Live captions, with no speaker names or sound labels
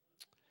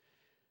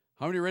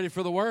How many are ready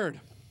for the Word?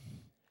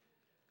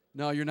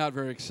 No, you're not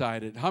very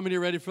excited. How many are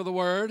ready for the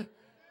Word?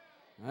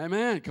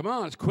 Amen. Come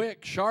on. It's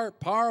quick,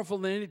 sharp, powerful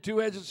than any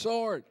two-edged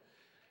sword.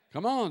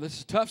 Come on. This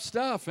is tough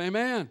stuff.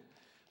 Amen.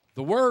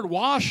 The Word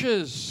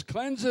washes,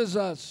 cleanses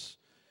us.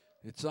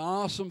 It's an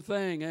awesome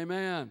thing.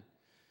 Amen.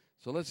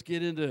 So let's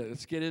get into it.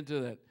 Let's get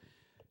into that.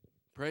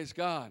 Praise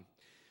God.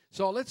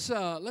 So let's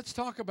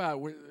talk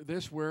about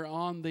this. We're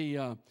on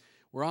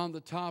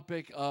the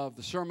topic of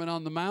the Sermon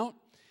on the Mount.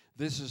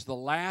 This is the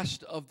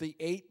last of the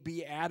 8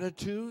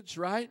 Beatitudes,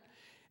 right?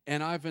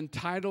 And I've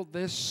entitled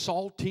this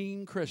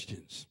Saltine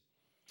Christians.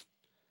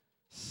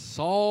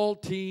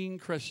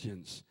 Saltine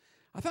Christians.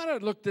 I thought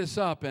I'd look this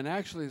up, and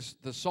actually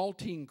the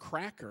saltine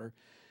cracker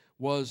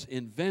was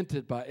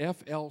invented by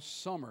F.L.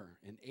 Summer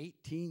in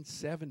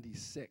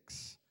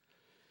 1876.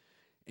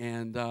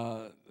 And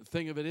the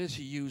thing of it is,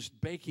 he used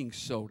baking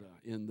soda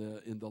in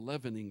the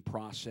leavening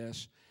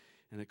process,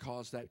 and it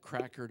caused that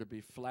cracker to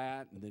be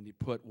flat, and then he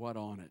put what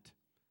on it?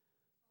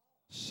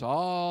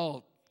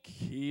 Salt.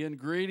 Key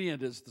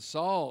ingredient is the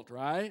salt,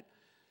 right?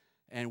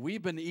 And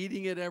we've been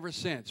eating it ever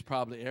since.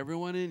 Probably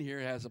everyone in here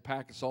has a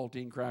pack of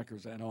saltine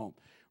crackers at home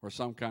or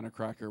some kind of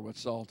cracker with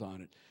salt on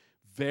it.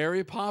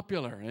 Very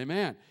popular,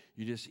 amen.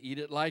 You just eat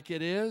it like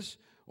it is,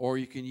 or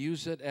you can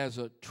use it as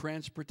a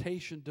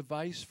transportation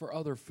device for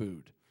other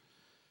food.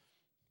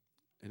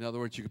 In other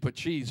words, you can put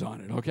cheese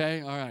on it, okay?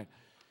 All right.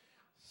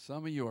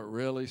 Some of you are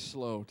really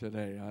slow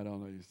today. I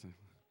don't know.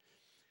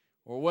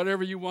 Or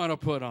whatever you want to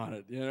put on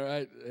it,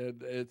 right?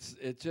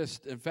 It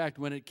just, in fact,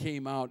 when it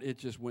came out, it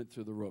just went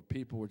through the roof.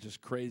 People were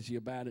just crazy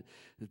about it.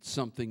 It's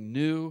something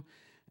new,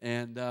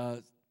 and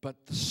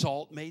but the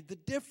salt made the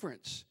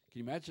difference. Can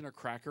you imagine a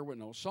cracker with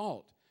no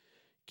salt?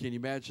 Can you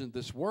imagine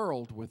this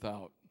world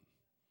without?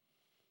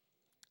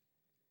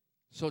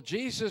 So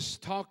Jesus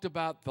talked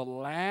about the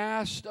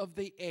last of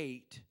the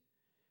 8,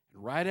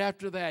 and right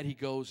after that, he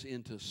goes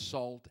into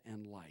salt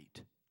and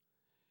light.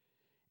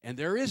 And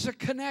there is a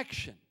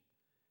connection.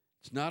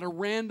 It's not a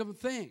random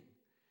thing.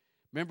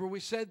 Remember we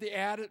said the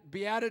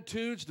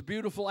Beatitudes, the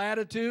beautiful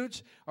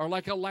attitudes, are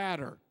like a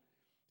ladder.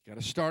 You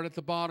got to start at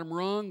the bottom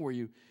rung where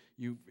you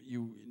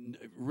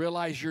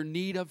realize your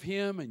need of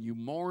Him and you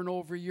mourn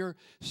over your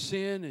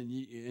sin and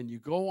you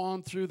go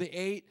on through the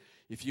 8.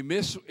 If you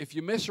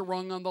miss a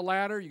rung on the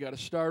ladder, you got to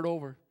start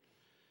over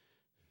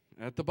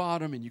at the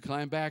bottom and you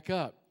climb back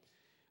up.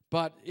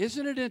 But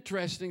isn't it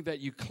interesting that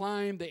you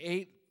climb the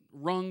 8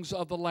 rungs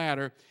of the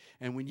ladder,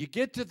 and when you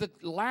get to the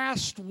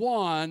last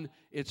one,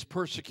 it's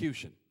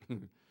persecution.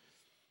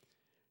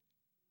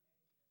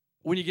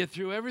 When you get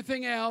through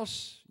everything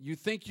else, you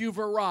think you've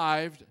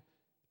arrived,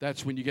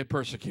 that's when you get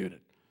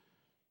persecuted.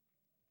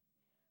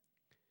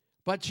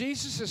 But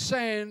Jesus is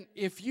saying,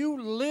 if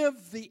you live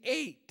the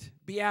 8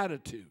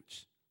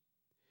 Beatitudes,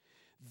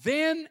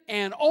 then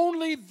and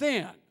only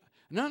then,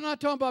 and I'm not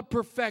talking about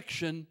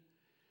perfection,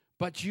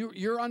 but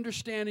you're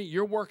understanding,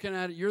 you're working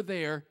at it, you're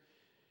there.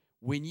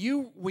 When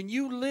you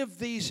live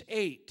these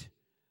 8,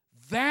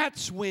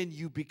 that's when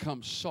you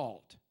become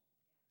salt.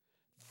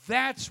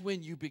 That's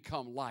when you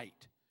become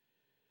light.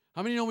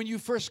 How many know when you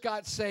first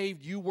got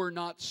saved, you were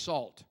not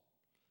salt?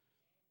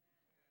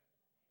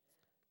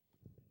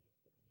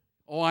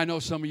 Oh, I know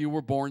some of you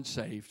were born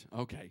saved.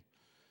 Okay.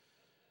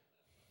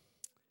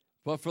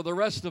 But for the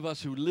rest of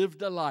us who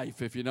lived a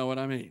life, if you know what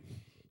I mean.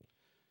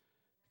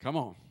 Come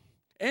on.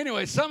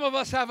 Anyway, some of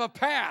us have a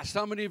past.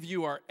 How many of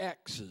you are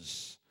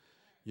exes?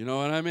 You know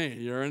what I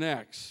mean? You're an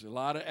ex. A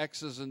lot of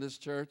exes in this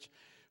church.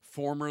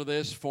 Former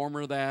this,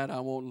 former that. I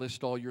won't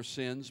list all your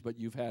sins, but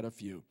you've had a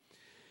few.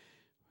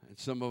 And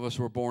some of us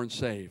were born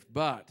saved.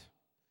 But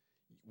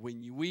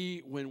when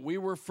we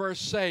were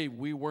first saved,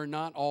 we were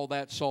not all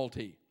that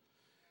salty.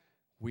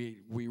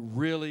 We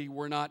really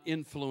were not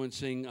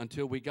influencing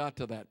until we got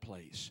to that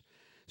place.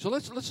 So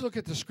let's look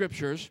at the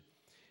scriptures.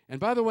 And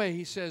by the way,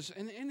 he says,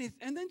 and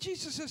then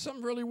Jesus says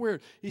something really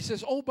weird. He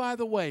says, oh, by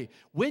the way,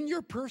 when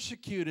you're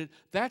persecuted,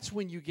 that's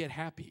when you get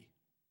happy.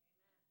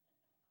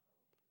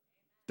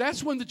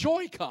 That's when the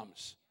joy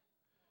comes.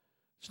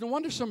 It's no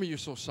wonder some of you are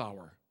so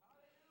sour.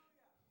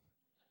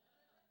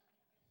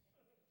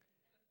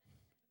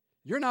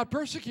 You're not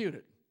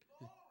persecuted.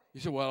 You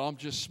say, well, I'm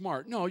just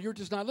smart. No, you're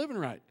just not living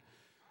right.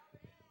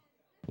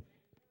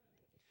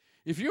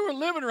 If you were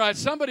living right,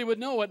 somebody would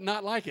know it and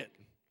not like it.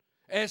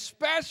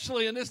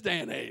 Especially in this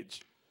day and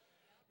age.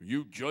 Are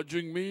you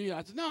judging me?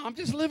 I said, no, I'm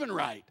just living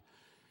right.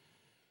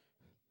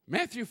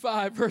 Matthew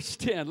 5, verse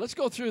 10. Let's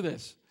go through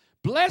this.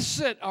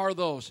 Blessed are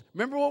those.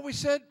 Remember what we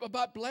said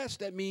about blessed?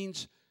 That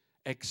means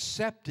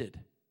accepted.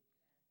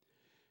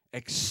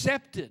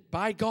 Accepted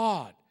by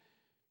God.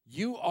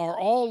 You are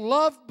all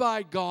loved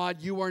by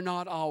God. You are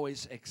not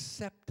always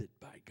accepted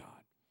by God.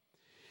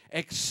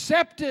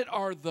 Accepted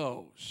are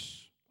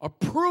those.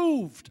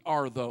 Approved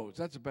are those.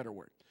 That's a better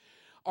word.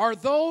 Are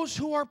those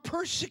who are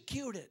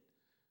persecuted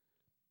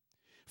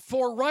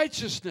for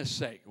righteousness'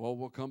 sake. Well,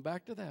 we'll come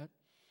back to that.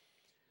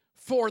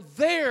 For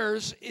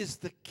theirs is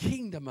the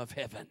kingdom of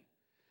heaven.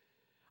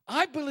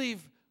 I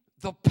believe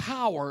the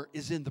power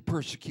is in the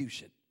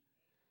persecution.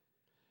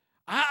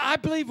 I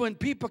believe when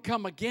people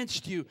come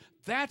against you,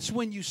 that's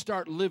when you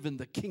start living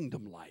the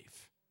kingdom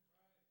life.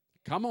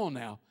 Come on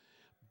now.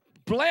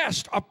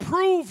 Blessed,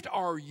 approved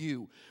are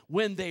you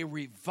when they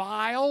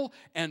revile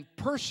and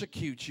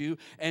persecute you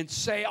and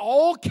say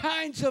all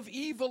kinds of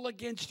evil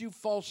against you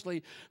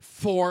falsely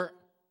for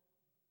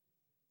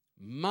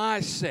my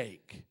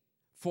sake,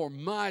 for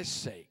my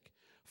sake,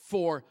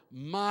 for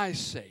my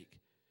sake.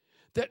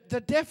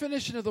 The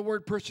definition of the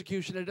word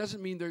persecution, it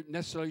doesn't mean they're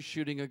necessarily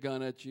shooting a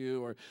gun at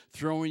you or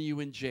throwing you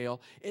in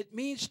jail. It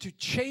means to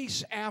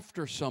chase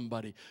after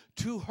somebody,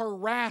 to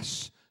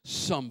harass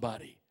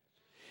somebody.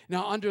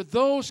 Now, under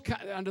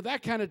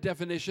that kind of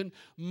definition,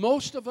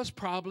 most of us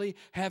probably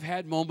have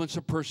had moments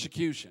of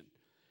persecution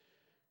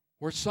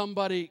where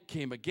somebody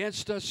came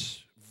against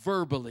us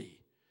verbally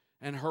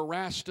and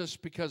harassed us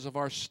because of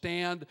our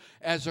stand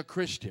as a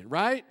Christian,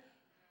 right?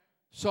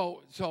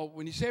 So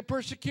when you say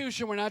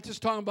persecution, we're not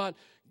just talking about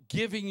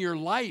giving your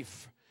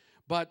life,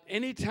 but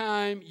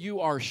anytime you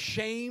are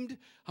shamed.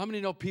 How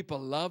many know people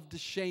love to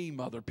shame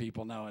other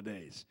people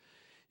nowadays?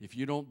 If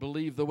you don't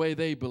believe the way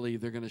they believe,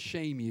 they're going to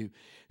shame you.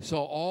 So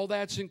all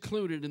that's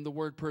included in the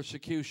word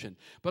persecution.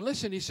 But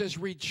listen, he says,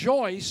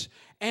 rejoice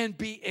and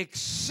be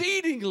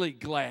exceedingly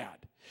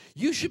glad.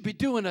 You should be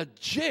doing a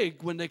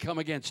jig when they come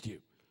against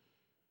you.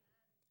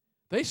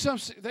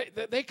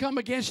 They come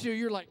against you,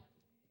 you're like,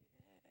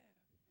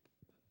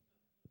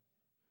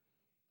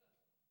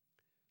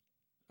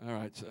 all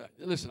right, so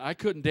listen, I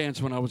couldn't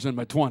dance when I was in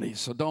my 20s,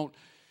 so don't.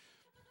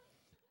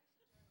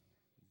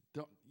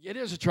 It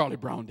is a Charlie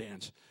Brown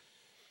dance.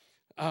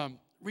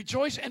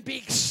 Rejoice and be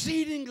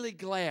exceedingly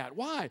glad.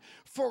 Why?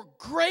 For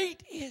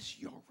great is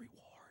your reward.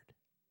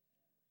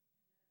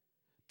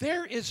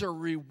 There is a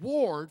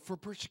reward for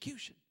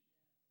persecution.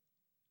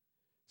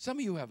 Some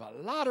of you have a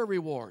lot of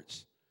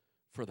rewards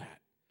for that.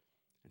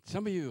 And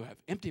some of you have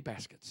empty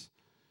baskets.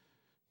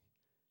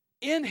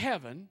 In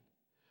heaven,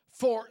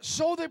 for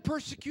so they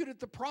persecuted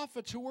the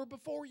prophets who were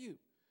before you.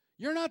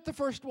 You're not the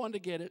first one to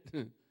get it.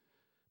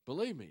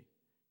 Believe me.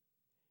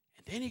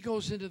 And then he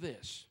goes into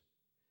this.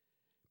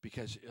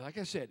 Because, like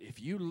I said,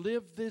 if you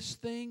live this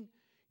thing,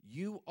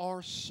 you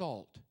are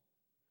salt.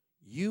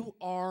 You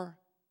are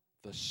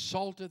the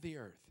salt of the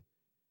earth.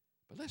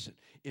 But listen,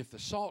 if the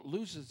salt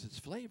loses its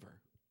flavor,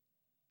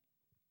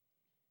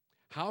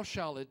 how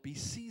shall it be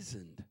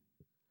seasoned?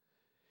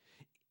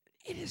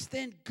 It is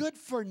then good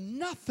for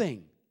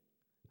nothing.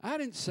 I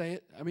didn't say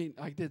it. I mean,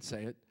 I did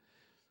say it.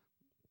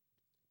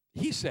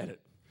 He said it.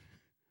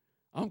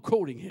 I'm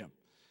quoting him.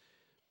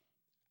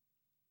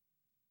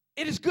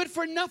 It is good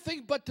for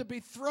nothing but to be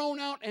thrown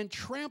out and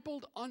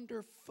trampled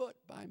underfoot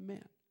by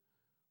men.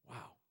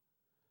 Wow.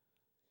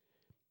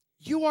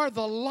 You are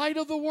the light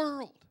of the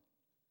world.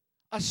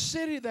 A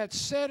city that's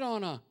set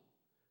on a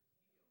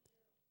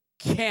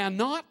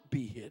cannot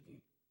be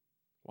hidden.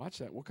 Watch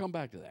that. We'll come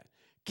back to that.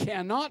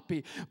 Cannot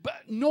be.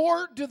 But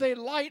nor do they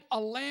light a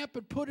lamp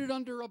and put it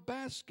under a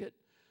basket,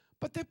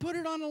 but they put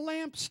it on a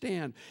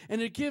lampstand,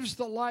 and it gives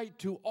the light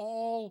to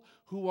all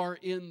who are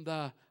in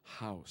the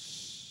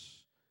house.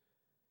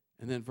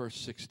 And then verse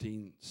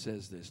 16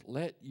 says this,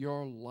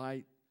 you're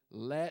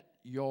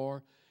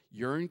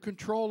in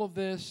control of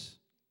this.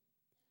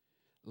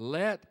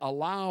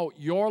 Allow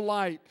your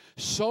light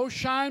so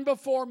shine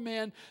before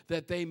men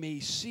that they may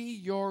see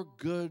your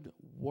good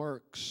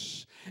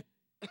works.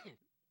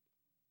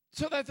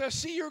 So that they'll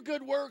see your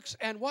good works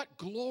and what?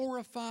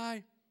 Glorify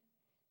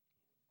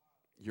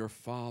your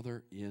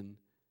Father in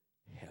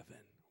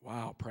heaven.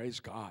 Wow, praise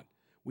God.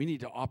 We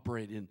need to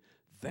operate in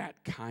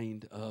that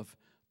kind of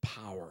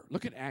power.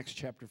 Look at Acts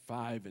chapter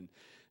 5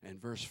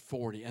 and verse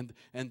 40.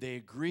 And they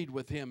agreed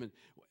with him.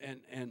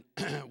 And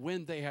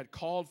when they had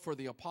called for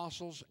the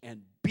apostles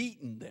and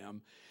beaten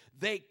them,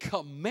 they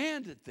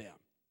commanded them.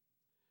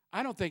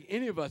 I don't think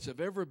any of us have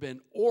ever been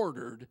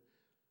ordered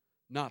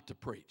not to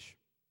preach,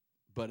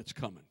 but it's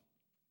coming.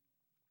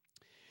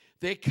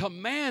 They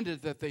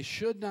commanded that they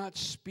should not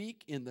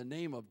speak in the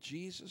name of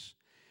Jesus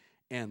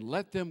and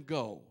let them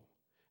go.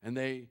 And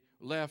they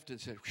left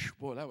and said,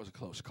 boy, that was a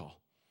close call.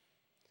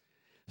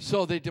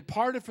 So they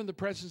departed from the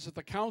presence of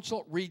the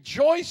council,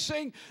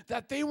 rejoicing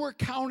that they were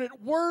counted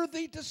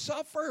worthy to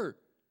suffer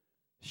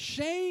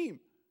shame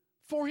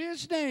for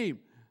his name.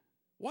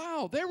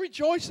 Wow, they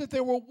rejoiced that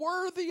they were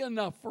worthy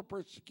enough for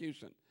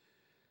persecution.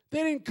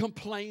 They didn't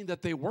complain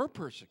that they were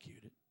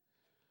persecuted.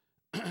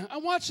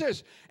 And watch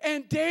this.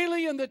 And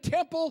daily in the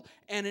temple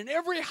and in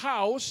every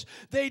house,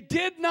 they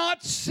did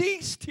not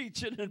cease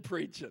teaching and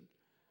preaching.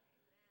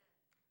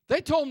 They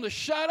told them to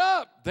shut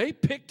up. They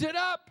picked it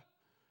up.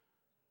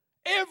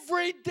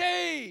 Every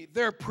day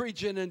they're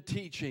preaching and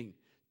teaching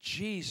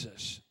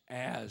Jesus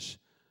as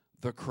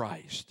the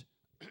Christ.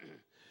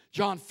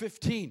 John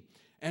 15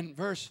 and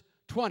verse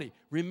 20.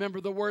 Remember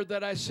the word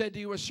that I said to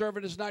you, a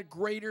servant is not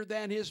greater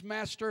than his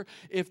master.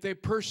 If they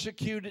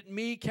persecuted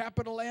me,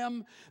 capital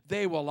M,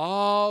 they will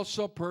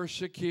also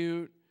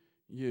persecute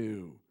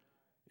you.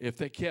 If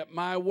they kept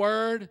my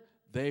word,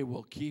 they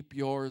will keep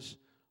yours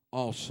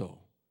also.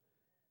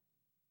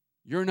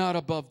 You're not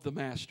above the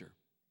master.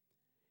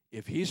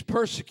 If he's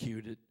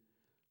persecuted,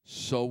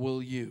 so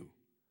will you.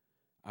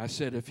 I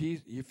said, if you,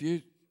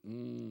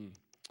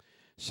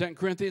 2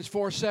 Corinthians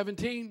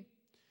 4:17,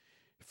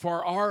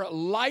 for our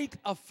light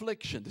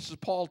affliction, this is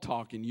Paul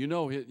talking, you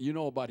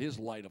know about his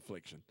light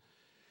affliction.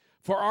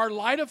 For our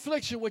light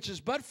affliction, which is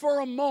but for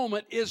a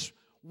moment, is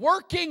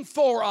working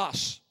for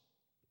us.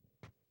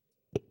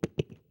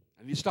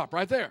 And you stop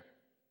right there.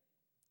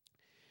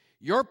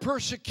 Your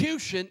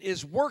persecution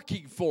is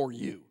working for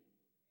you.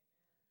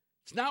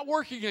 It's not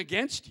working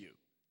against you.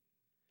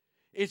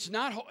 It's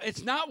not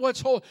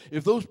what's whole.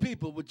 If those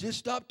people would just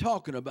stop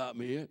talking about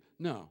me.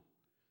 No.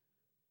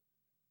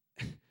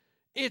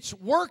 It's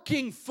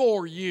working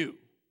for you.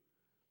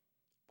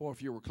 Boy,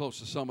 if you were close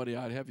to somebody,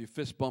 I'd have you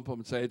fist bump them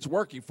and say, it's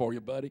working for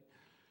you, buddy.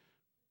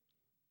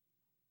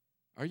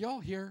 Are y'all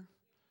here?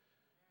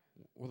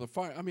 Well, the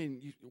fire,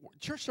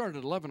 church started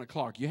at 11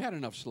 o'clock. You had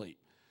enough sleep.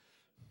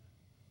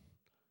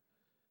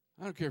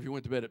 I don't care if you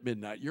went to bed at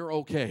midnight. You're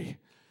okay.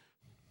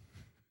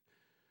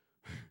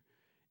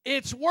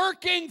 It's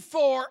working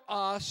for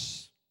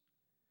us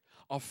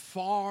a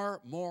far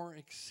more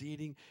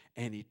exceeding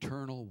and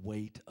eternal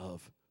weight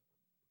of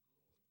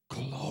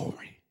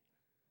glory.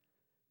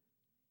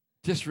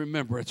 Just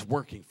remember, it's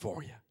working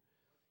for you.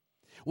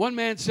 One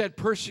man said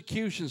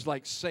persecution's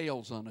like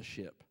sails on a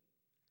ship.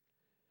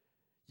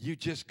 You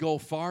just go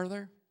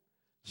farther,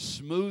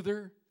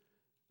 smoother,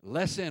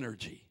 less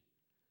energy.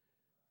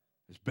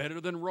 It's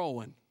better than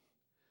rowing.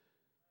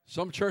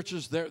 Some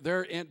churches,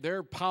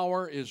 their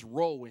power is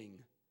rowing.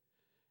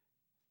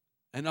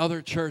 And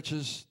other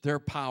churches, their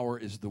power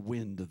is the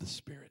wind of the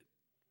Spirit.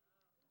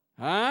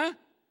 Huh?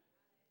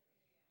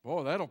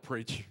 Oh, that'll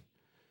preach.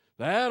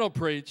 That'll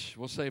preach.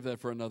 We'll save that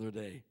for another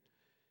day.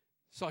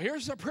 So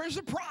here's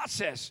the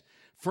process.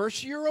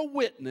 First, you're a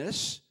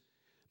witness.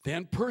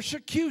 Then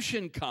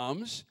persecution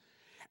comes.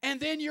 And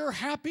then you're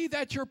happy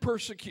that you're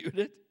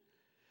persecuted.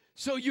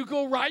 So you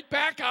go right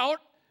back out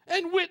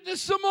and witness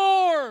some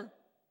more.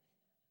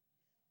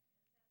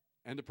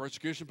 And the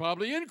persecution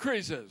probably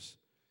increases.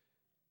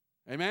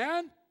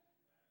 Amen?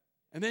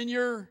 And then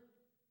you're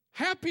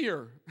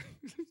happier.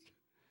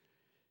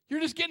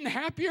 You're just getting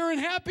happier and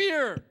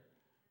happier.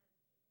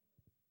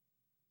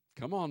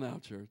 Come on now,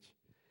 church.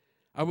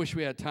 I wish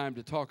we had time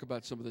to talk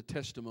about some of the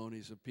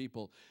testimonies of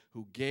people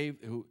who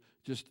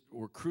just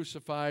were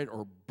crucified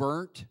or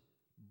burnt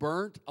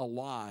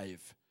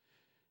alive.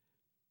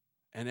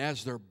 And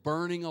as they're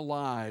burning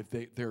alive,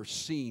 they're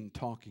seen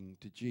talking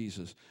to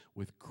Jesus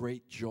with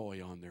great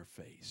joy on their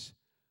face.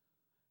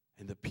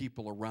 And the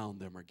people around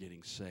them are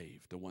getting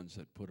saved, the ones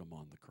that put them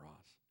on the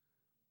cross,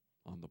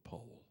 on the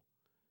pole.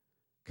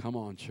 Come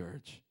on,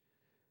 church.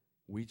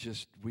 We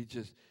just,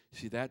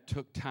 see, that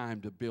took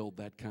time to build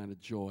that kind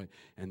of joy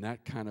and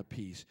that kind of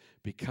peace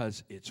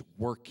because it's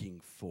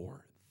working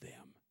for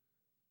them.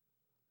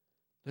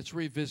 Let's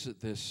revisit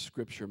this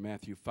scripture,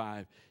 Matthew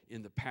 5,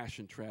 in the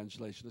Passion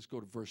Translation. Let's go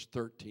to verse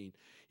 13.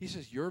 He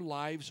says, your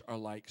lives are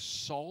like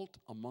salt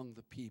among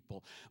the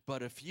people,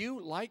 but if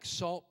you, like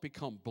salt,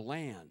 become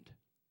bland,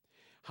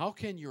 how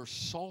can your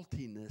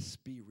saltiness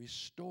be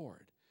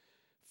restored?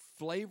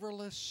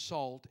 Flavorless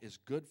salt is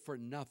good for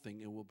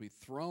nothing. It will be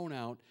thrown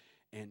out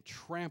and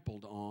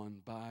trampled on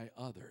by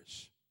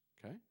others.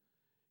 Okay?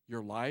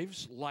 Your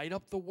lives light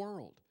up the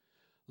world.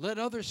 Let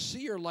others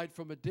see your light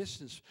from a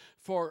distance.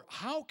 For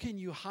how can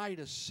you hide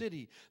a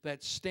city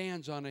that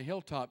stands on a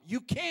hilltop?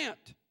 You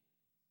can't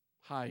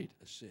hide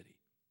a city.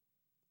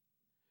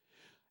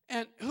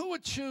 And who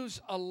would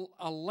choose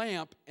a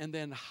lamp and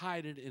then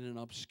hide it in an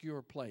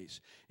obscure place?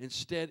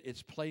 Instead,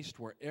 it's placed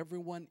where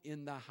everyone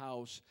in the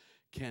house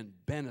can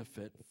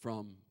benefit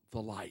from the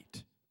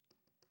light.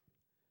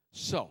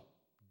 So,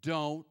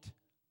 don't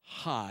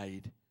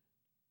hide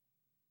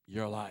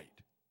your light.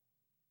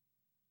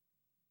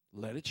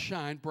 Let it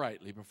shine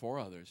brightly before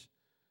others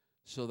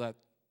so that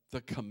the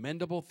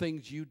commendable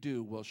things you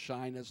do will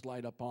shine as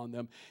light upon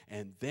them,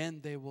 and then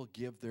they will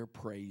give their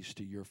praise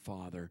to your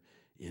Father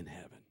in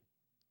heaven.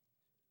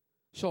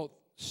 So,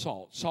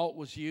 salt. Salt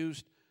was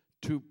used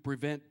to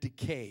prevent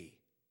decay,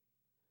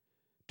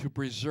 to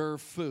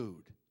preserve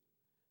food.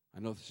 I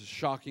know this is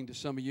shocking to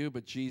some of you,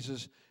 but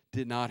Jesus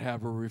did not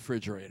have a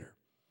refrigerator.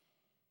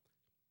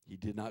 He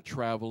did not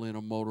travel in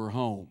a motor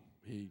home.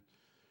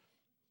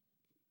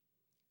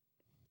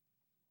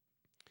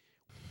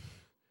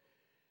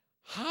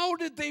 How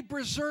did they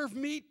preserve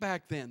meat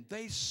back then?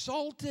 They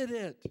salted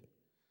it.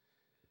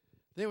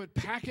 They would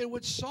pack it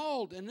with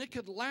salt, and it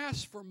could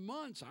last for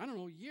months. I don't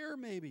know, a year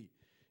maybe,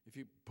 if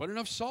you put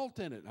enough salt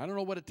in it. I don't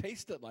know what it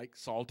tasted like,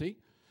 salty.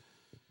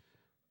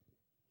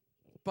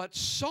 But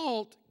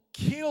salt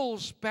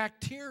kills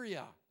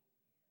bacteria,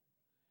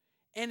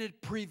 and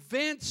it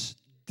prevents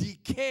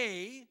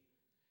decay,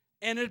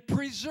 and it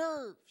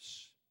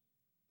preserves.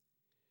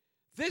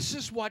 This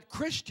is what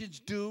Christians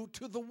do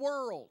to the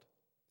world.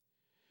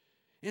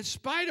 In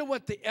spite of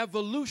what the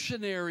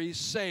evolutionaries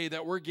say,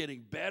 that we're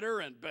getting better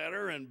and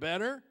better and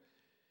better,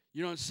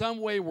 you know, in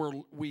some way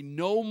we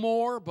know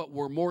more, but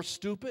we're more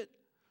stupid.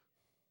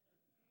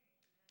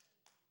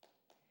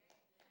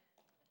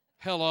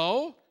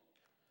 Hello?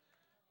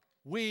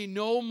 We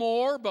know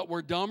more, but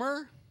we're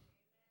dumber.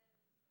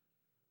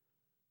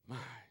 My,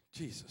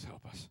 Jesus,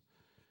 help us.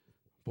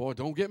 Boy,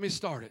 don't get me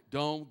started.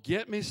 Don't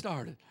get me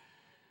started.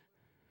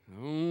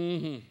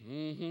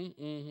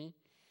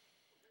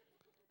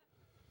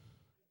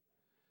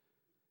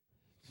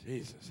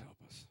 Jesus, help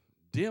us.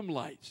 Dim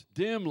lights,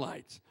 dim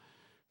lights.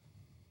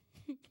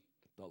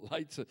 The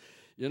lights,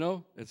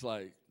 it's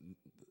like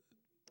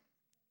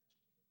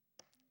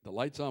the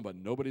light's on, but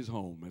nobody's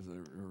home.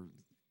 Or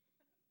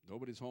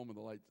nobody's home with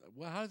the lights.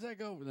 Well, how does that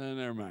go?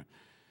 Never mind.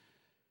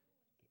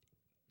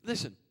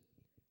 Listen,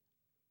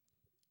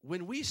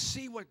 when we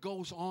see what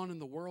goes on in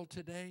the world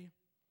today,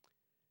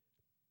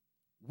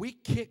 we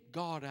kick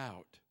God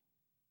out.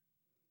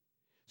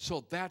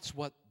 So that's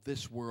what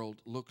this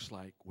world looks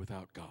like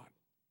without God.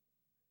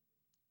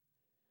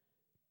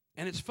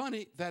 And it's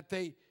funny that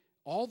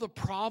all the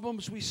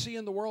problems we see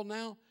in the world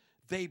now,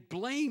 they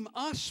blame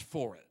us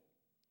for it.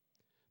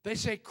 They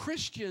say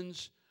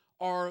Christians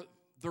are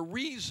the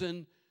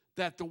reason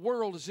that the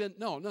world is in.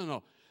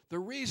 No. The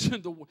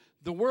reason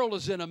the world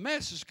is in a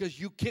mess is because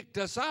you kicked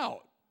us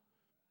out.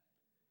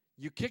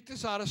 You kicked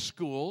us out of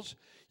schools.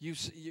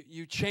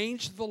 You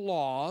changed the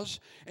laws,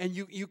 and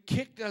you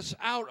kicked us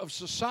out of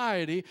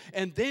society,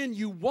 and then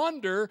you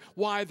wonder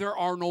why there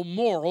are no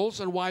morals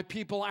and why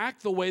people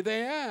act the way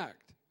they act.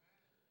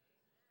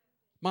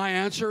 My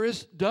answer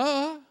is,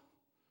 duh.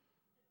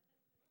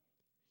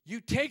 You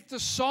take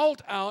the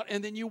salt out,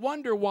 and then you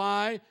wonder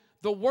why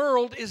the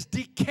world is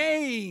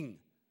decaying.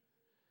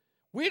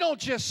 We don't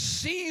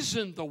just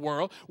season the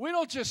world. We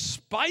don't just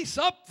spice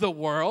up the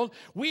world.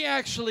 We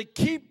actually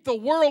keep the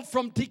world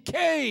from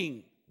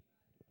decaying.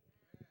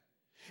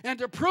 And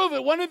to prove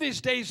it, one of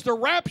these days the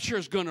rapture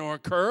is going to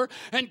occur,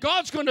 and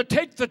God's going to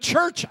take the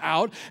church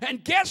out,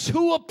 and guess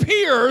who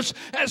appears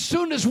as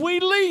soon as we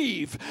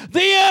leave?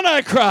 The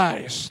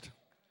Antichrist.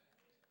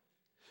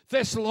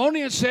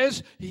 Thessalonians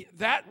says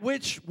that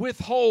which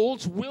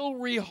withholds will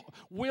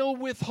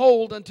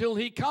withhold until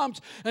he comes.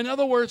 In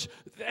other words,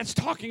 that's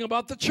talking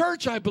about the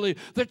church, I believe.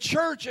 The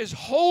church is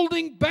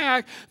holding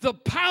back the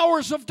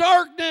powers of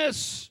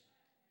darkness.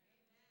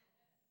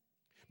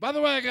 By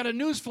the way, I got a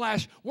news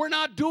flash. We're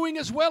not doing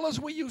as well as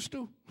we used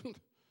to.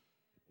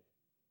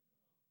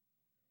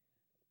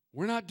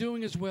 We're not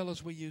doing as well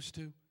as we used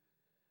to.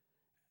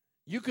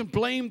 You can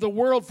blame the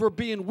world for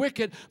being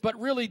wicked, but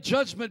really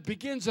judgment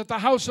begins at the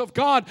house of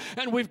God.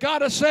 And we've got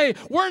to say,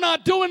 we're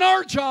not doing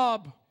our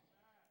job.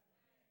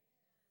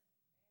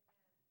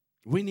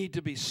 We need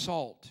to be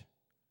salt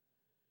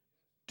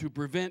to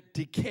prevent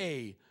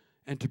decay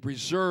and to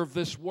preserve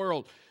this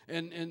world.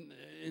 And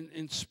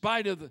in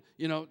spite of,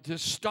 to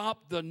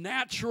stop the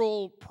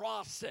natural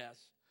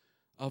process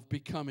of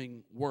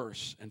becoming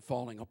worse and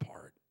falling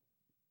apart.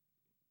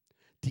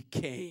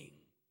 Decaying.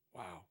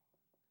 Wow.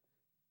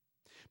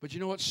 But you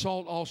know what?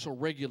 Salt also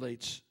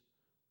regulates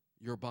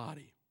your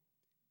body.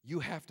 You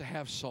have to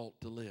have salt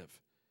to live.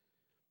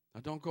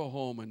 Now, don't go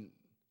home and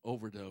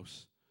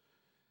overdose.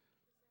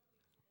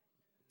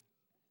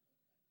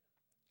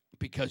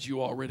 Because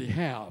you already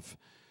have.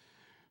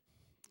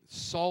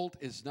 Salt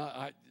is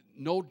not,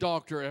 no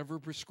doctor ever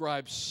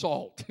prescribes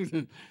salt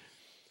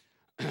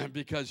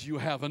because you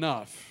have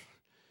enough.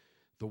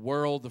 The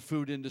world, the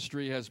food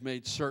industry has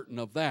made certain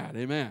of that.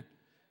 Amen.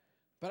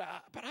 But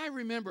I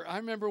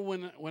remember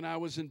when I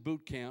was in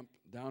boot camp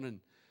down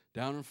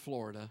in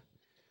Florida.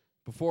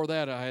 Before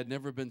that, I had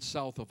never been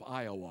south of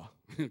Iowa.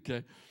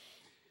 Okay,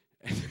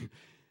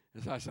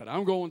 as I said,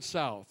 I'm going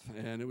south,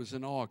 and it was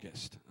in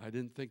August. I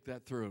didn't think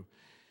that through,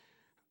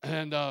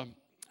 and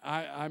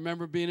I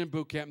remember being in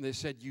boot camp, and they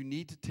said you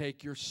need to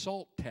take your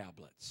salt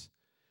tablets.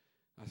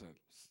 I said,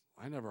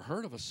 I never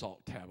heard of a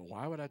salt tablet.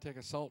 Why would I take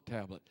a salt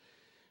tablet?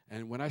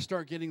 And when I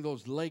start getting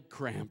those leg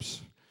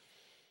cramps,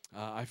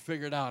 I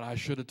figured out I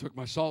should have took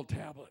my salt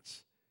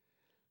tablets,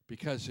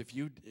 because if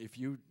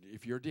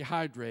you're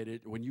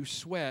dehydrated, when you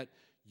sweat,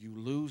 you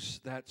lose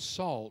that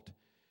salt,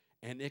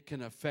 and it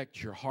can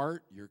affect your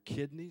heart, your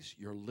kidneys,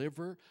 your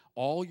liver,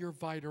 all your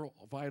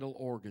vital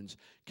organs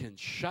can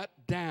shut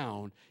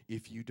down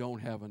if you don't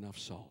have enough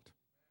salt.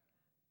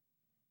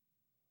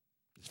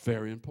 It's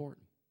very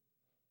important.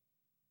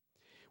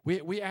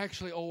 We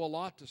actually owe a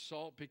lot to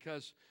salt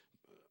because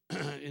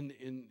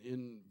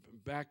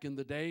back in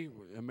the day,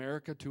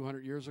 America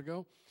 200 years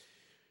ago,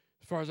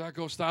 as far as that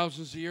goes,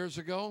 thousands of years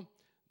ago,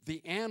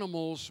 the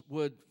animals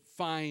would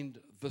find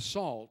the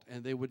salt,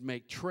 and they would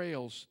make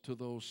trails to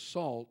those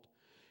salt,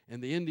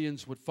 and the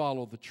Indians would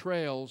follow the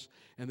trails,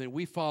 and then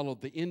we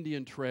followed the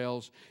Indian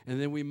trails, and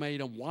then we made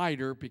them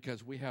wider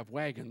because we have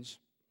wagons,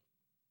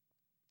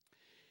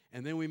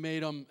 and then we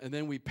made them, and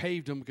then we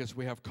paved them because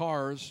we have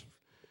cars.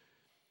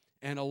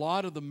 And a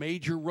lot of the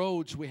major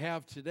roads we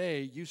have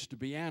today used to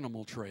be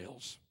animal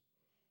trails.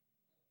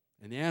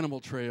 And the animal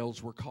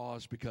trails were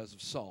caused because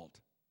of salt.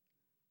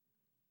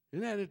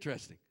 Isn't that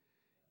interesting?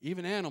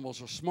 Even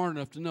animals are smart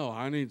enough to know,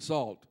 I need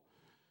salt.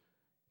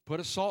 Put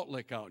a salt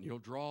lick out and you'll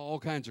draw all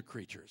kinds of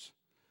creatures.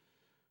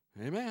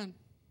 Amen.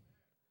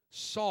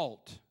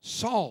 Salt.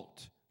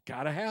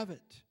 Gotta have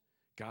it.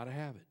 Gotta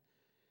have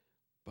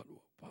it.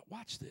 But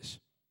watch this.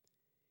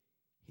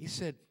 He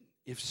said,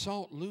 if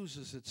salt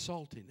loses its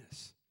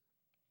saltiness.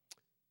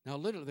 Now,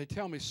 literally, they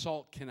tell me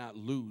salt cannot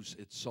lose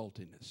its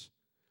saltiness.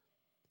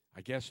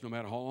 I guess no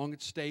matter how long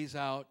it stays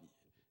out,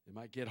 it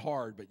might get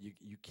hard, but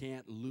you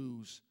can't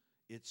lose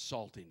its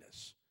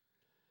saltiness.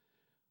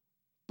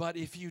 But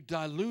if you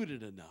dilute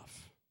it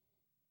enough,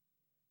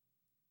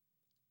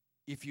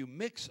 if you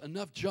mix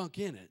enough junk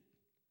in it,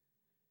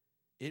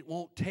 it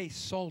won't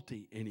taste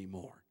salty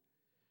anymore.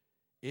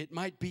 It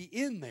might be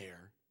in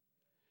there,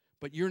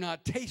 but you're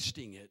not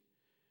tasting it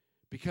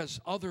because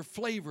other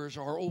flavors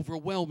are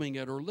overwhelming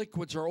it or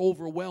liquids are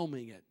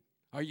overwhelming it.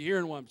 Are you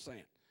hearing what I'm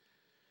saying?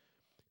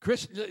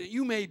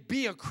 You may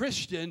be a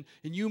Christian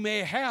and you may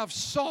have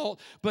salt,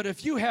 but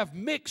if you have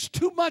mixed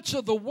too much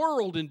of the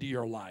world into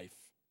your life,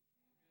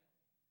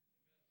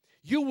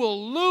 you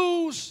will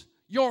lose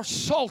your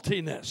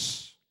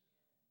saltiness.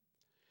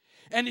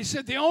 And he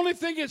said the only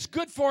thing it's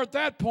good for at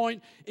that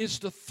point is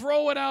to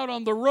throw it out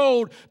on the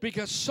road,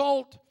 because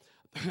salt,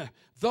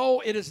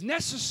 though it is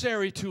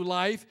necessary to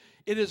life,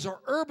 it is an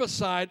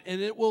herbicide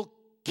and it will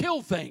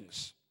kill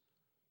things.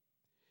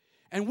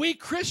 And we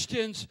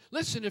Christians,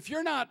 listen, if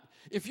you're not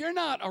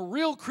a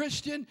real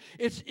Christian,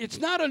 it's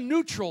not a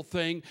neutral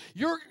thing.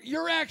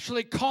 You're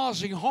actually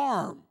causing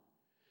harm.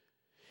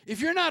 If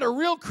you're not a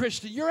real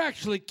Christian, you're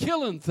actually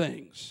killing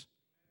things.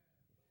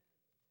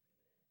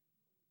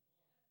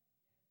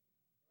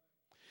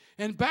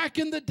 And back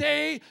in the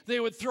day,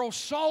 they would throw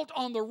salt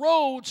on the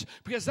roads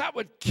because that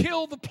would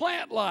kill the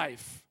plant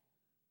life.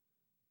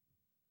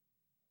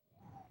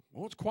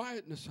 Well, it's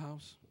quiet in this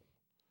house.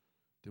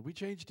 Did we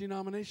change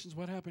denominations?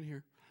 What happened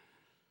here?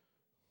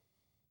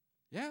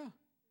 Yeah.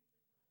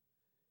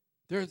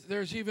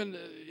 There's even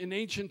in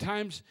ancient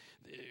times,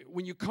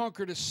 when you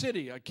conquered a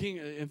city, a king,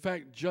 in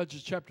fact,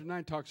 Judges chapter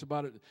 9 talks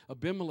about it.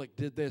 Abimelech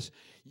did this.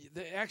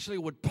 They actually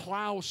would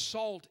plow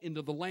salt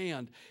into the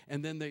land,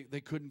 and then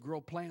they couldn't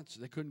grow plants.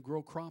 They couldn't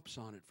grow crops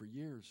on it for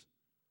years.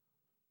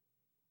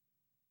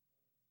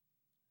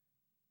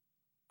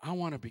 I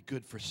want to be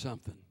good for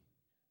something.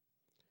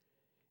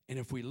 And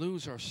if we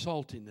lose our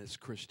saltiness,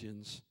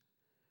 Christians,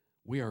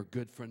 we are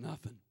good for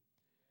nothing.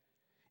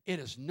 It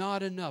is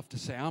not enough to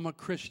say, I'm a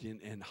Christian,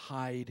 and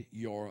hide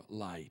your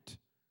light.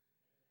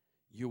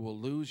 You will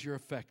lose your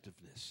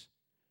effectiveness.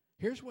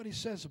 Here's what he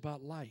says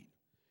about light.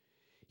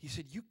 He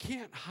said, you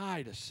can't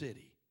hide a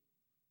city.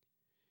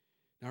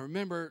 Now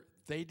remember,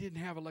 they didn't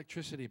have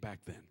electricity back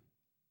then,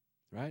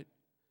 right?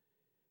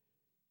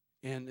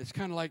 And it's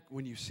kind of like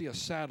when you see a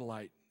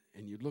satellite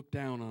and you look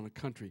down on a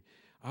country.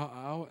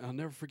 I'll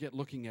never forget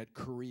looking at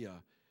Korea.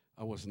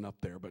 I wasn't up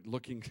there, but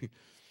looking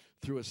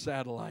through a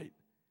satellite.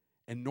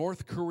 And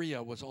North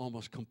Korea was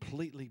almost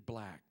completely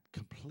black,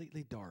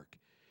 completely dark.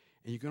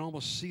 And you can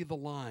almost see the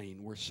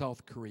line where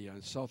South Korea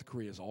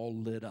is all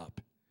lit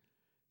up.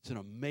 It's an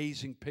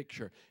amazing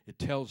picture. It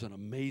tells an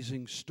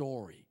amazing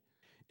story.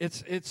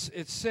 It's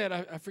said,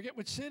 I forget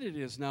what city it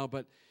is now,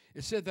 but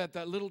it said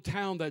that little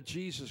town that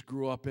Jesus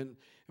grew up in,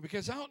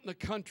 because out in the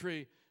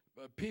country,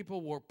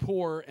 people were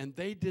poor, and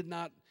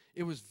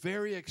it was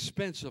very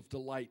expensive to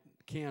light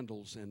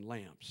candles and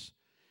lamps.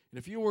 And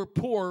if you were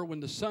poor,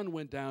 when the sun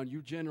went down,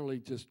 you generally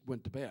just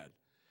went to bed.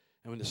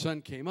 And when the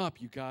sun came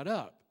up, you got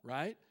up,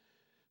 right?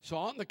 So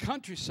out in the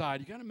countryside,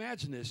 you got to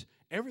imagine this,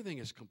 everything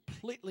is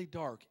completely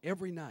dark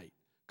every night,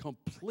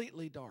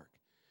 completely dark.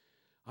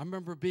 I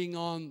remember being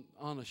on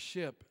a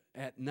ship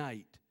at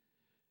night.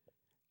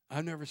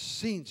 I've never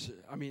seen,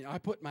 I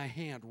put my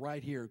hand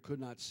right here,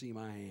 could not see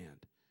my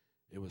hand.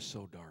 It was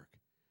so dark.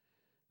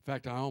 In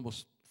fact, I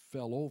almost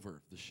fell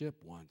over the ship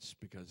once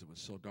because it was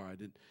so dark.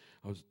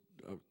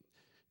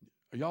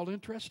 Are y'all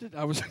interested?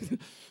 I was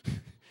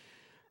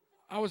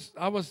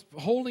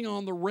holding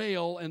on the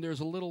rail, and there's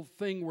a little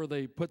thing where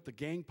they put the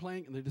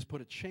gangplank, and they just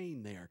put a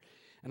chain there.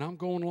 And I'm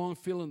going along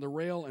feeling the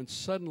rail, and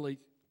suddenly,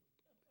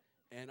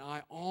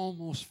 I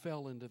almost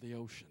fell into the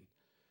ocean.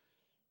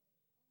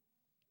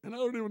 And I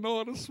don't even know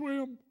how to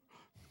swim.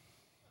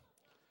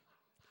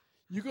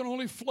 You can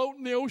only float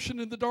in the ocean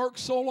in the dark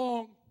so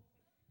long.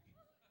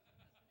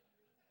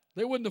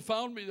 They wouldn't have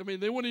found me.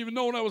 They wouldn't even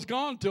know I was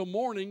gone till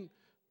morning.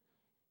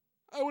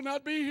 I would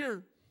not be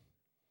here.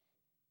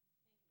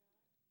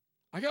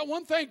 I got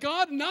one, thank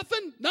God,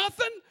 nothing.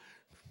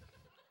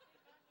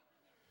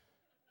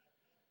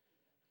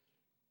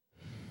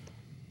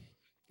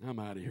 I'm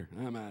out of here.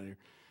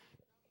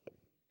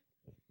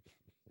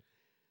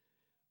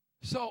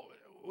 So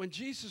when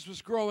Jesus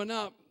was growing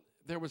up,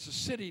 there was a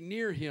city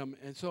near him,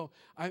 and so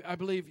I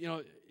believe,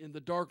 in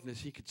the darkness,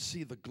 he could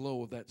see the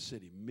glow of that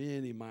city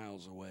many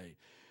miles away.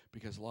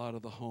 Because a lot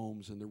of the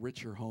homes and the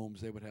richer homes,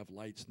 they would have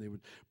lights and they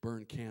would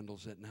burn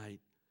candles at night.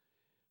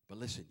 But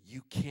listen,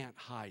 you can't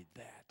hide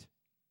that.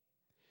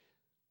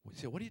 We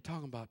say, what are you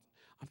talking about?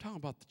 I'm talking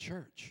about the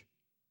church.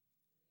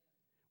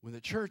 When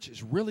the church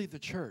is really the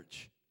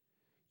church,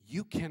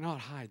 you cannot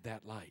hide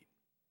that light.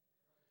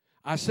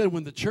 I said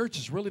when the church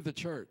is really the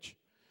church,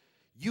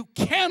 you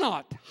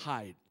cannot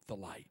hide the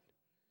light.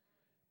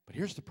 But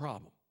here's the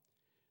problem.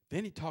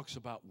 Then he talks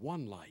about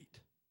one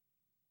light.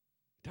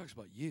 He talks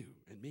about you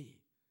and me.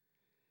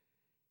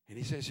 And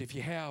he says, if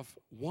you have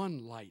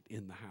one light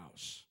in the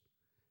house,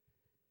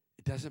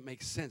 it doesn't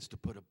make sense to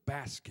put a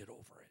basket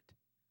over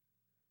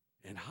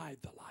it and hide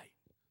the light.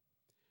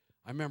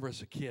 I remember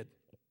as a kid,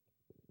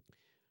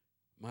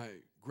 my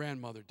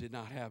grandmother did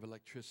not have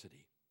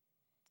electricity.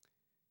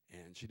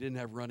 And she didn't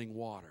have running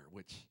water,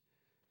 which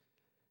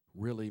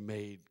really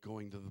made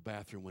going to the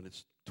bathroom when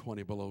it's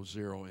 20 below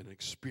zero an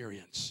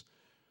experience.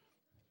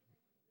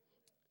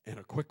 And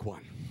a quick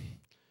one.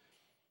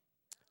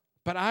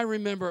 But I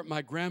remember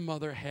my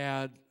grandmother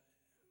had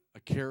a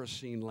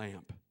kerosene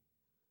lamp.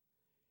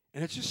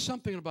 And it's just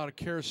something about a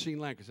kerosene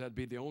lamp, because that'd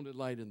be the only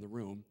light in the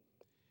room.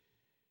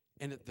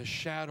 And the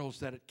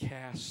shadows that it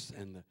casts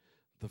and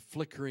the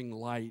flickering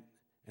light.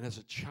 And as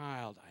a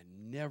child, I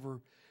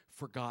never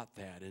forgot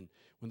that. And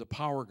when the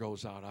power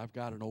goes out, I've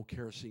got an old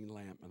kerosene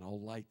lamp, and I'll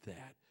light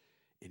that.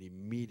 And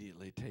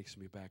immediately it takes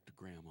me back to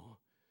Grandma,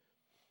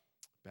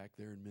 back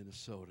there in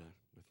Minnesota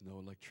with no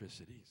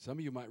electricity. Some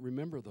of you might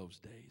remember those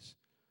days.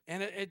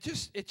 And it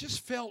just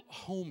felt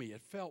homey.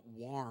 It felt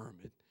warm.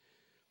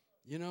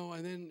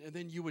 And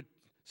then you would,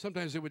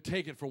 sometimes they would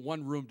take it from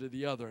one room to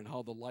the other, and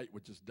how the light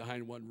would just die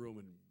in one room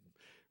and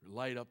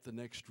light up the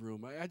next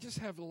room. I just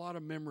have a lot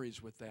of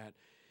memories with that.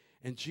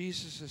 And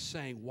Jesus is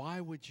saying,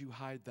 why would you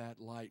hide that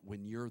light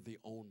when you're the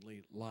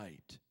only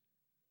light?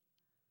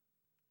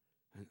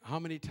 And how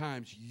many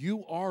times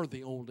you are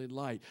the only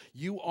light?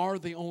 You are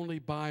the only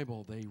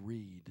Bible they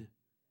read.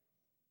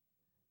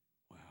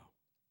 Wow.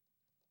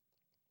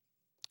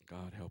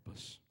 God help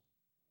us.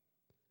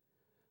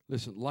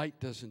 Listen, light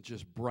doesn't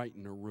just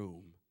brighten a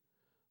room.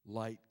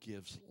 Light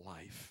gives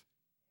life.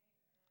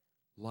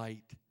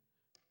 Light,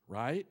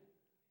 right?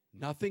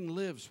 Nothing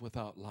lives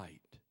without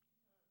light.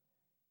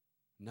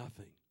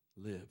 Nothing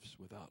lives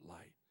without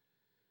light.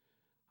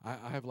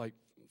 I have like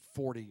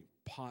 40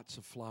 pots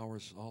of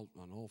flowers on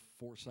all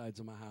four sides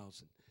of my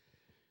house.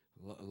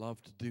 And I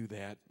love to do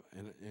that.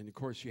 And of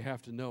course, you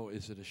have to know,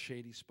 is it a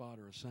shady spot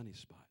or a sunny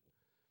spot?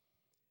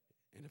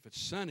 And if it's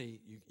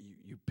sunny,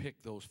 you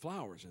pick those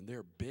flowers. And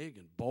they're big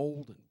and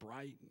bold and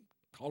bright and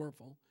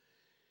colorful.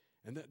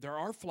 And there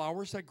are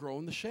flowers that grow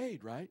in the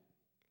shade, right?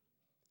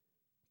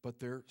 But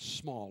they're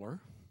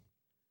smaller,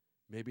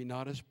 maybe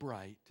not as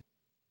bright.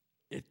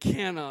 It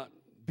cannot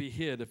be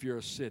hid if you're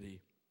a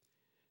city,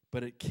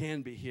 but it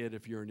can be hid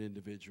if you're an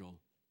individual.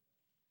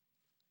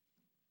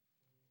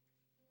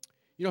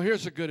 You know,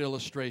 here's a good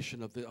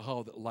illustration of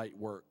how the light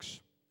works.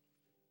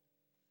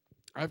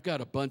 I've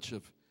got a bunch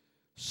of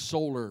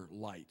solar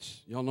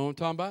lights. Y'all know what I'm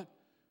talking about?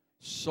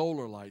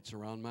 Solar lights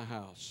around my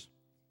house.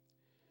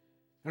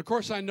 And of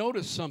course, I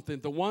noticed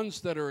something. The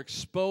ones that are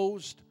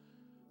exposed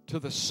to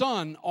the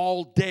sun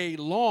all day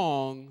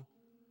long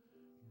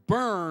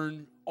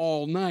burn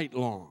all night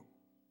long.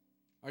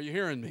 Are you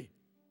hearing me?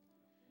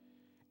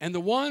 And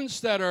the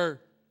ones that are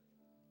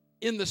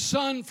in the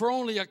sun for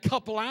only a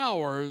couple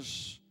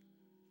hours,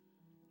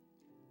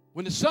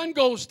 when the sun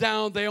goes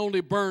down, they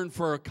only burn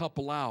for a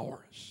couple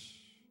hours.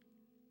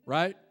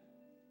 Right?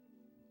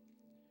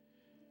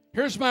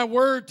 Here's my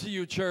word to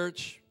you,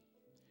 church.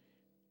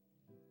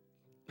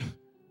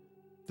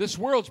 This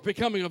world's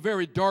becoming a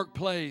very dark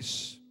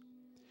place.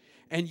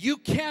 And you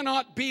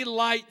cannot be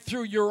light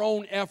through your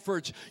own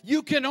efforts.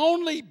 You can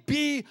only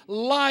be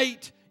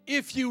light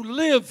if you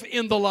live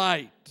in the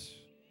light.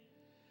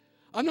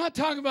 I'm not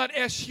talking about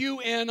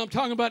S-U-N, I'm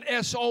talking about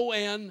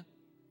S-O-N.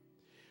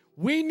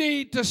 We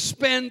need to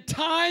spend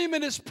time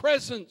in His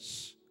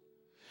presence.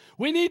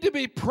 We need to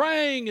be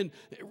praying and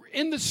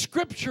in the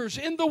Scriptures,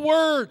 in the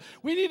Word.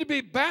 We need to be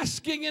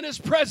basking in His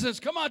presence.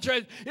 Come on,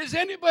 church. Is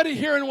anybody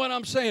hearing what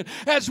I'm saying?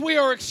 As we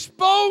are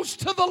exposed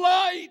to the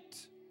light,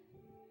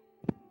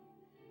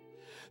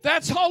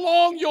 that's how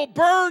long you'll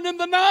burn in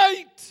the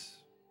night.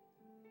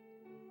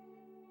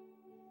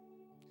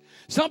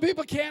 Some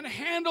people can't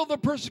handle the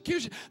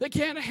persecution. They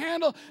can't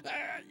handle.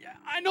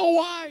 I know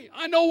why.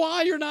 I know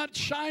why you're not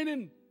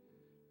shining.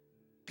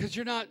 Because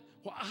you're not.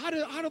 How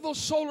do those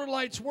solar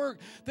lights work?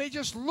 They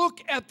just look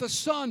at the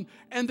sun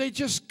and they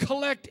just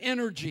collect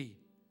energy.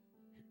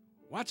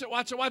 Watch it,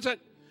 watch it, watch it.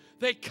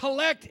 They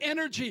collect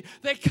energy.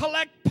 They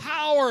collect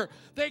power.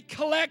 They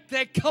collect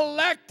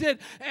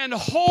it and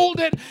hold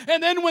it.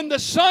 And then when the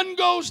sun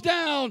goes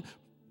down,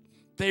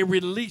 they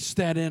release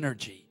that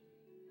energy.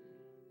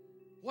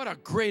 What a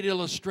great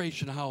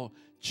illustration of how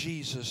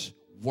Jesus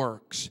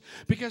works.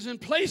 Because in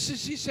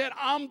places He said,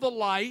 I'm the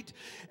light.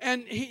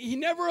 And he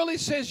never really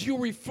says you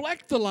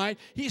reflect the light.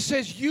 He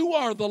says you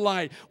are the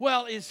light.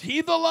 Well, is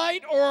He the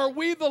light or are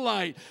we the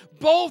light?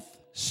 Both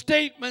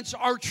statements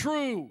are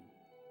true.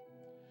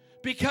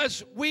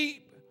 Because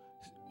we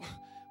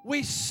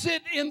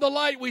sit in the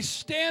light. We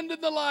stand in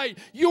the light.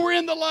 You were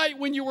in the light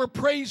when you were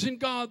praising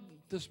God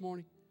this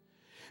morning.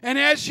 And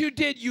as you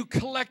did, you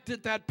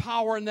collected that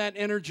power and that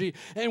energy.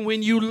 And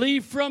when you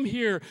leave from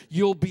here,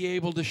 you'll be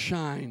able to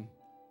shine.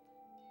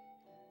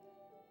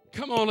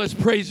 Come on, let's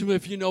praise Him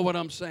if you know what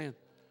I'm saying.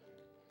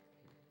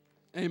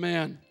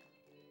 Amen.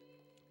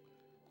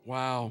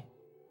 Wow.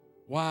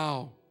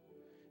 Wow.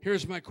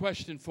 Here's my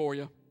question for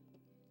you.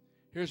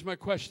 Here's my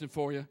question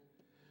for you.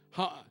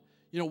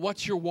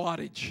 what's your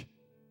wattage?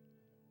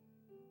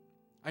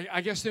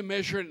 I guess they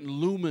measure it in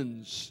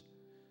lumens.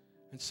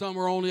 And some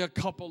are only a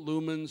couple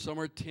lumens, some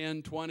are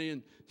 10, 20,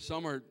 and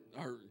some are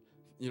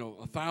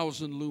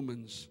 1,000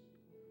 lumens.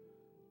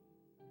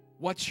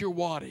 What's your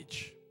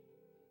wattage?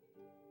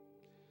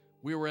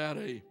 We were at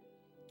a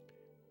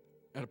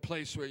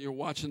place where you're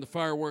watching the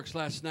fireworks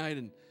last night,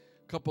 and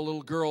a couple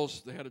little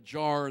girls, they had a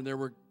jar, and they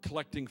were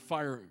collecting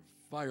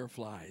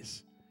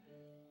fireflies.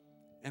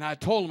 And I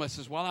told them, I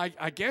says, well,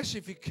 I guess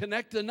if you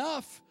connect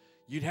enough,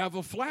 you'd have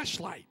a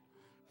flashlight.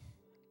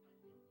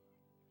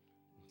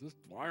 Just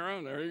fly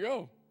around, there you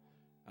go.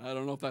 I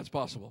don't know if that's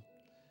possible.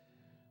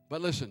 But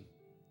listen,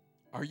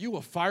 are you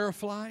a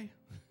firefly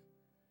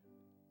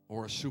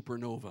or a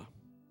supernova?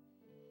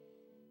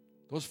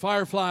 Those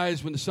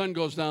fireflies, when the sun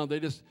goes down,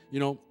 they just,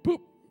 boop,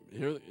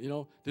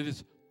 they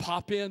just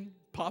pop in,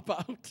 pop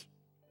out.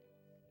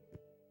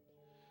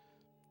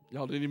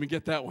 Y'all didn't even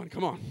get that one.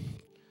 Come on.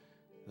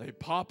 They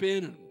pop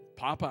in and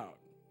pop out.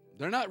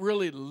 They're not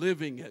really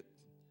living it.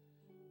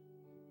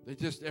 They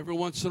just, every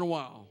once in a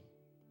while.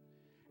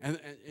 And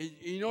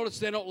you notice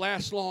they don't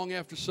last long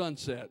after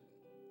sunset.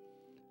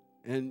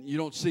 And you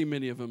don't see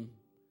many of them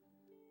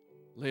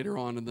later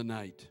on in the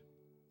night.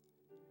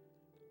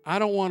 I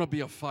don't want to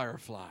be a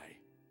firefly.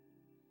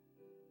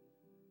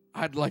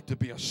 I'd like to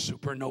be a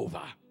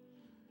supernova.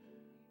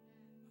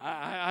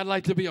 I'd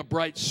like to be a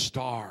bright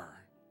star.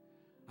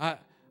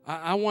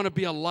 I want to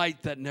be a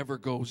light that never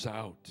goes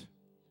out.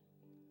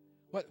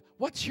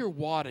 What's your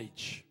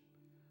wattage?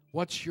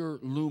 What's your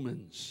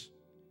lumens?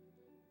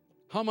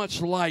 How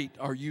much light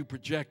are you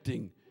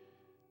projecting?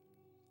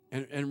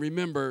 And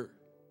remember,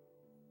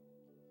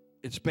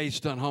 it's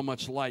based on how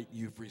much light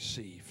you've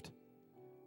received.